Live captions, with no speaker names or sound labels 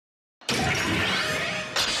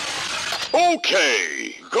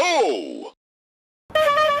Okay, go!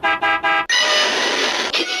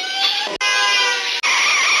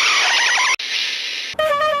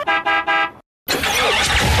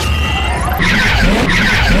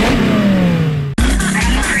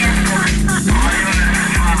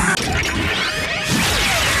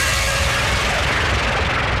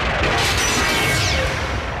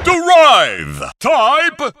 Derive!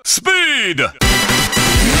 Type speed!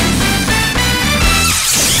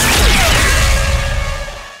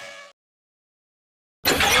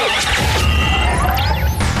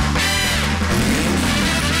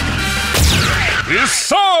 It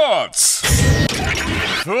starts!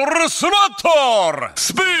 Frustrator!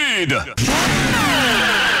 Speed!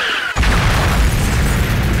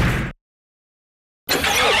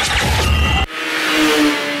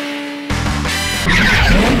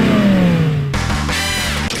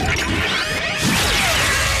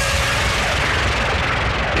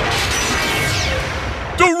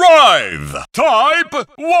 Derive! Type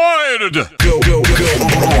wild! Go, go, go,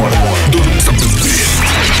 on. Do something.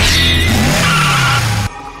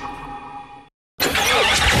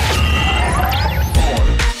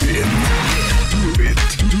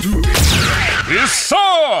 It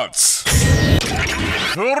starts!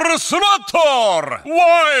 Frustrator!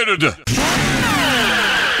 Wild!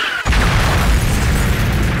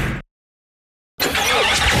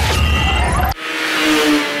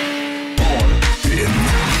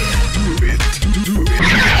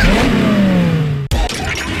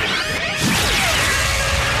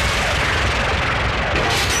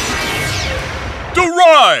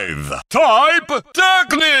 Derive! Type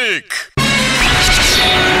technique!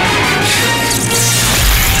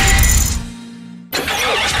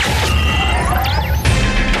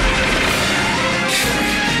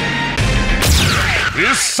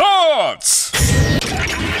 It starts!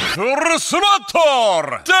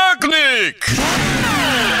 Frustrator! Technique!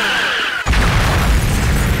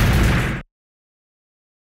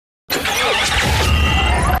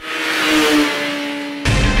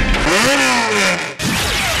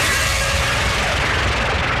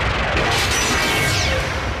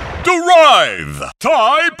 Derive!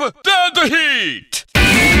 Type dead heat!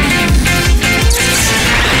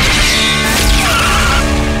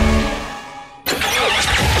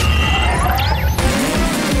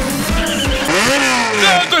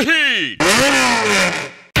 Dead heat!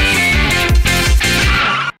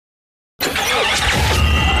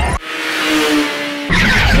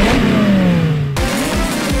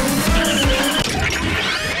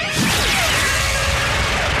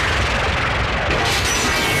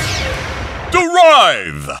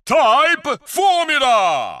 Derive! Type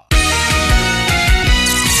formula!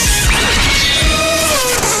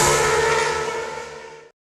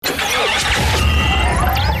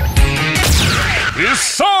 It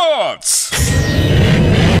starts!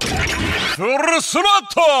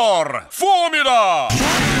 Frustrator! Formula!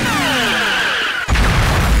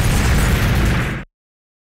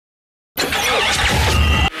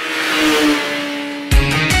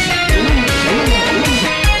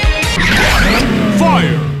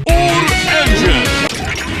 Fire or engine!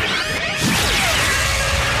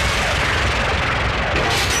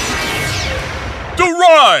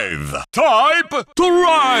 Derive! Type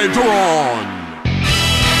Tritron!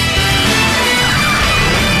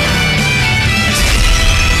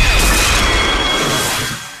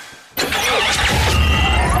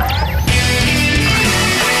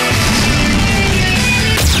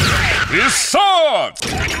 It starts!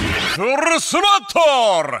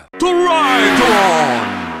 Frustrator!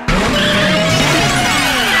 Tritron!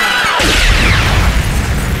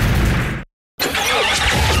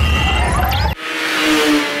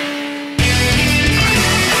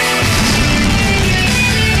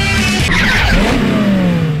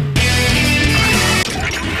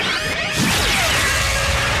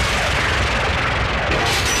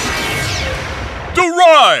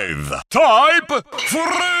 Derive! Type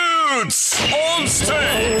fruits on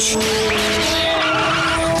stage!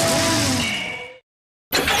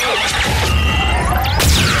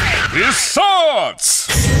 It starts!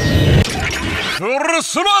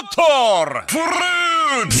 Frustrator!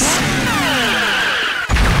 Fruits!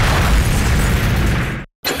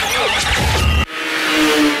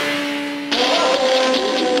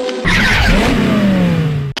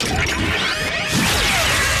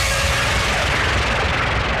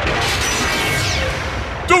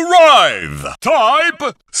 Derive! Type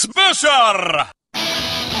special!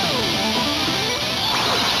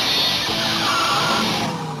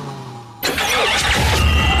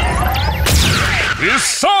 It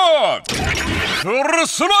starts!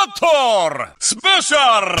 Frustrator!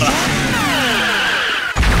 Special!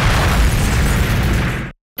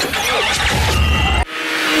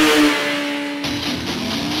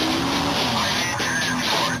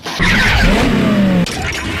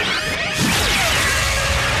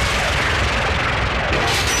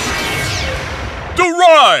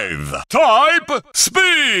 Drive Type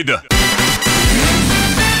Speed.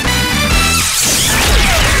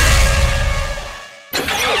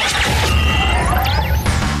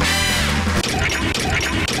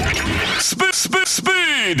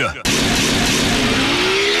 Speed.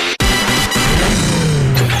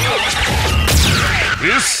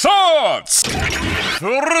 Isats.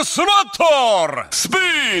 Frustrator.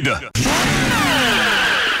 Speed.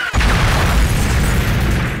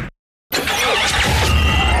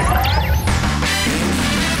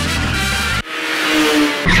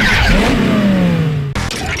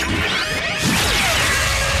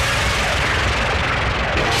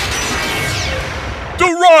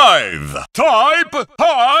 Drive Type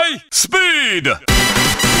High Speed.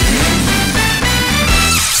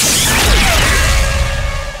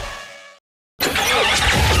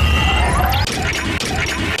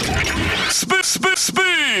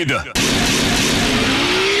 Speed.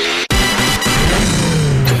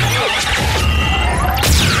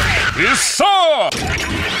 Issa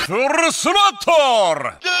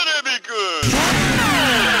Frustrator. Gonna be good.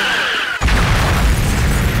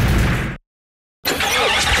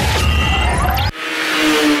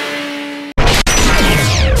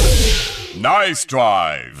 Nice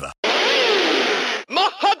drive. マッ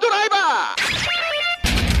ハドライバー。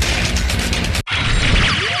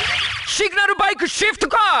シグナルバイクシフト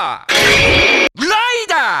カー。ライ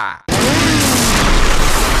ダー。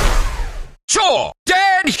超電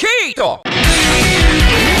ヒート。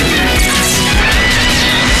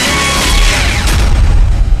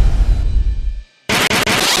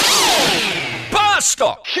バース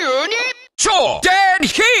ト。急に超電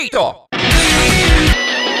ヒート。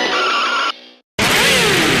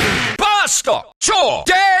バースト。超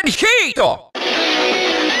電ヒート。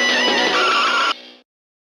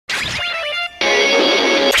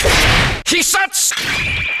必殺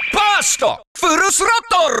バーストフルスロッ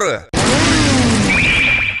トル。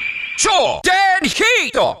超電ヒ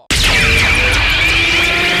ート。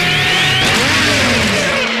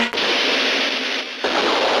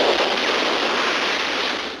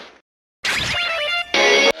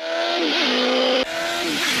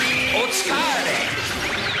お疲れ。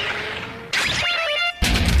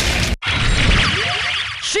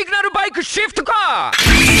シグナルバイクシフトカー。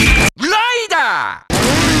ライダー。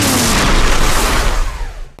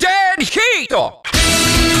電ヒート。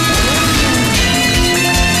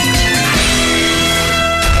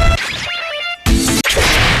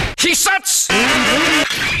必殺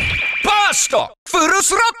バーストフル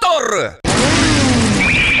スロットル。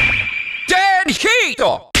電ヒー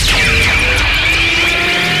ト。